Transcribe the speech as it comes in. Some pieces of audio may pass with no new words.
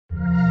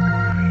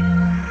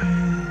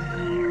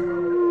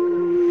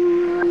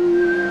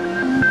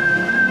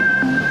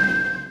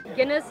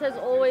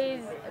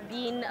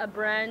a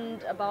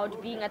brand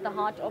about being at the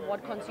heart of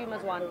what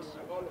consumers want.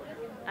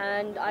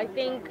 And I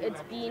think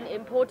it's been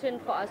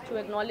important for us to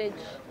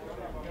acknowledge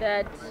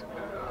that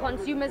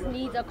consumers'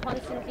 needs are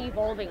constantly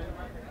evolving.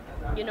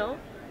 You know,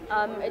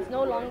 it's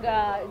no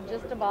longer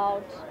just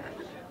about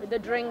the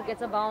drink,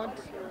 it's about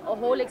a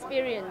whole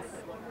experience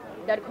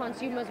that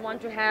consumers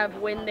want to have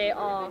when they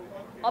are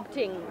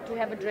opting to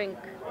have a drink.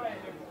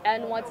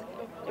 And what's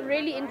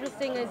really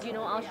interesting is,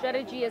 our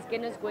strategy as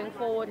Guinness going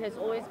forward has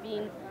always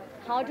been,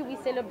 how do we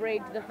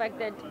celebrate the fact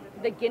that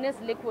the Guinness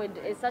liquid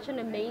is such an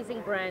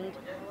amazing brand.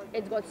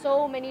 It's got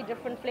so many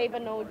different flavor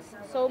notes,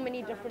 so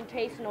many different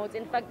taste notes.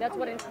 In fact, that's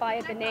what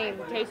inspired the name,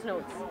 Taste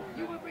Notes.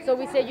 So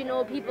we said,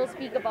 people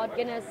speak about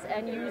Guinness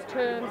and use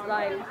terms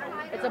like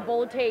it's a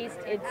bold taste,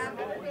 it's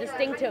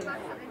distinctive.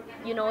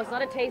 It's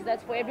not a taste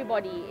that's for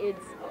everybody.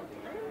 It's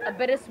a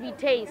bittersweet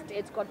taste.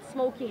 It's got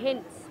smoky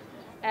hints.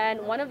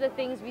 And one of the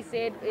things we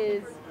said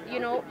is, we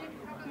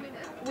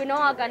know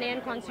our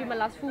Ghanaian consumer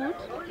loves food.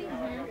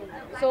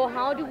 So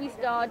how do we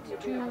start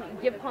to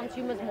give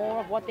consumers more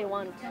of what they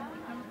want?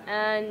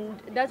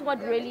 And that's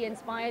what really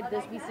inspired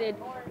this. We said,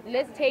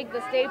 let's take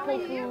the staple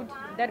food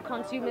that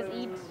consumers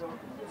eat.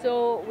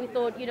 So we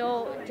thought,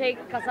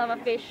 take cassava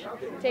fish,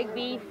 take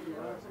beef,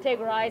 take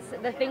rice,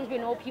 the things we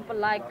know people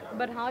like,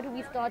 but how do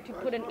we start to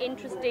put an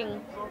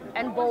interesting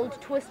and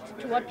bold twist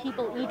to what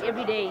people eat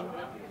every day?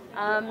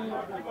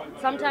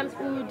 Sometimes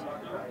food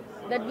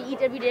that we eat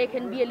every day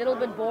can be a little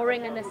bit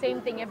boring and the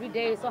same thing every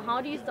day. So how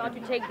do you start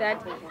to take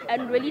that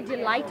and really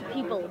delight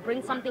people,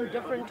 bring something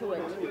different to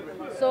it?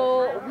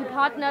 So we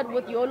partnered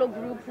with YOLO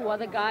Group, who are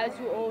the guys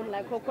who own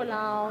like Coco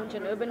Lounge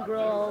and Urban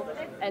Grill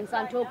and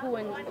Santoku,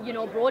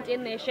 and brought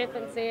in their chef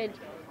and said,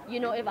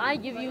 if I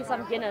give you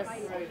some Guinness,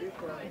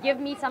 give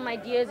me some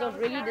ideas of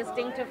really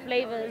distinctive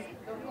flavors,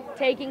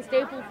 taking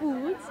staple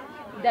foods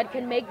that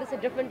can make this a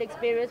different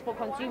experience for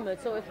consumers.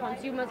 So if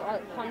consumers are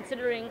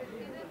considering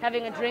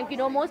having a drink,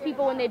 most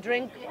people when they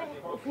drink,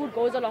 food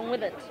goes along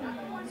with it.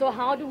 So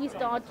how do we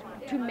start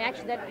to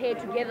match that pair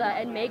together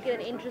and make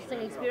it an interesting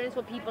experience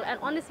for people? And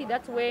honestly,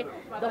 that's where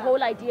the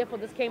whole idea for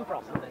this came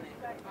from.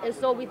 And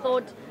so we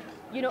thought,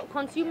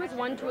 consumers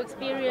want to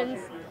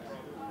experience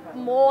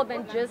more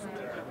than just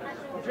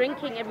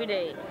drinking every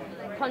day.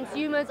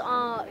 Consumers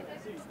are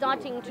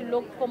starting to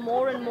look for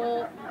more and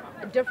more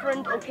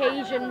different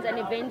occasions and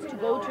events to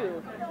go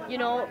to.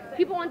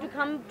 People want to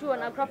come to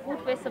an Accra Food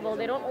Festival,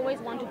 they don't always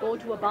want to go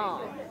to a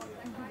bar.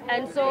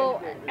 And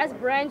so as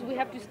brands, we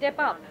have to step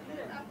up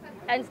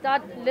and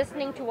start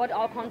listening to what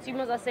our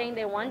consumers are saying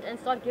they want and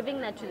start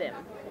giving that to them.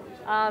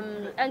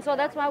 And so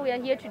that's why we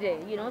are here today.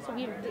 So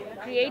we've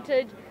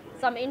created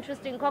some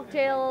interesting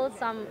cocktails,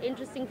 some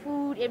interesting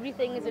food,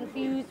 everything is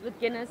infused with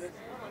Guinness.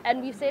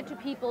 And we've said to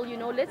people,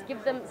 let's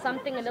give them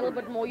something a little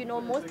bit more.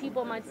 Most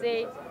people might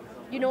say,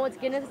 it's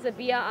Guinness, it's a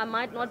beer, I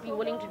might not be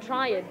willing to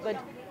try it,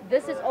 but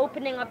this is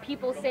opening up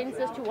people's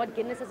senses to what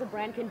Guinness as a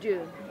brand can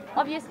do.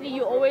 Obviously,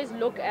 you always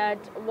look at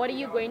what are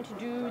you going to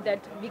do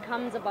that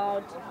becomes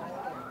about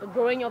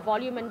growing your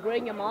volume and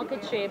growing your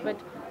market share, but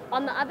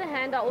on the other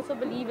hand, I also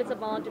believe it's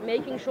about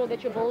making sure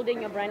that you're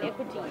building your brand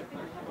equity.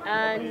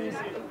 And,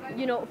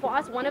 for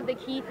us, one of the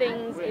key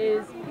things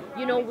is,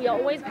 we are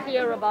always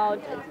clear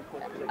about,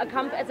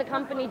 as a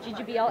company,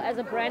 GGBL, as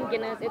a brand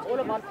Guinness, it's all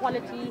about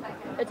quality,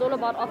 it's all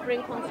about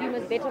offering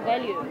consumers better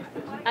value.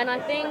 And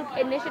I think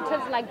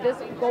initiatives like this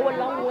go a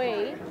long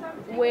way,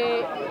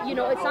 where,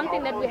 it's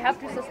something that we have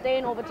to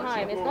sustain over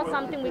time. It's not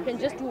something we can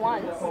just do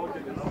once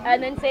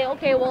and then say,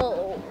 okay,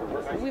 well,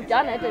 we've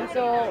done it, and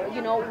so,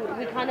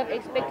 we kind of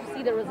expect to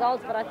see the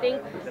results. But I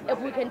think if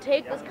we can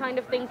take this kind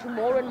of thing to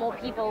more and more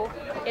people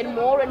in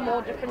more and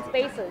more different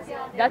spaces,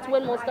 that's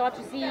when we'll start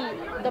to see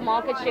the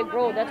market share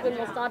grow. That's when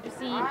we'll start to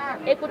see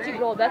equity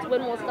grow. That's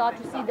when we'll start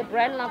to see the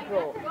brand love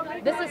grow.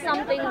 This is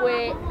something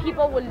where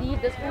people will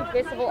leave this food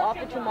festival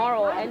after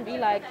tomorrow and be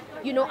like,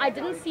 I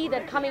didn't see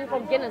that coming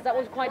from Guinness. That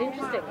was quite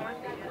interesting.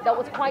 That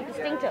was quite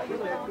distinctive.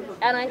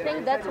 And I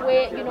think that's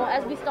where,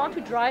 as we start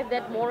to drive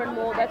that more and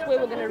more, that's where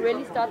we're going to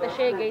really start the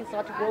share gains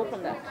start to grow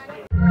from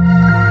that.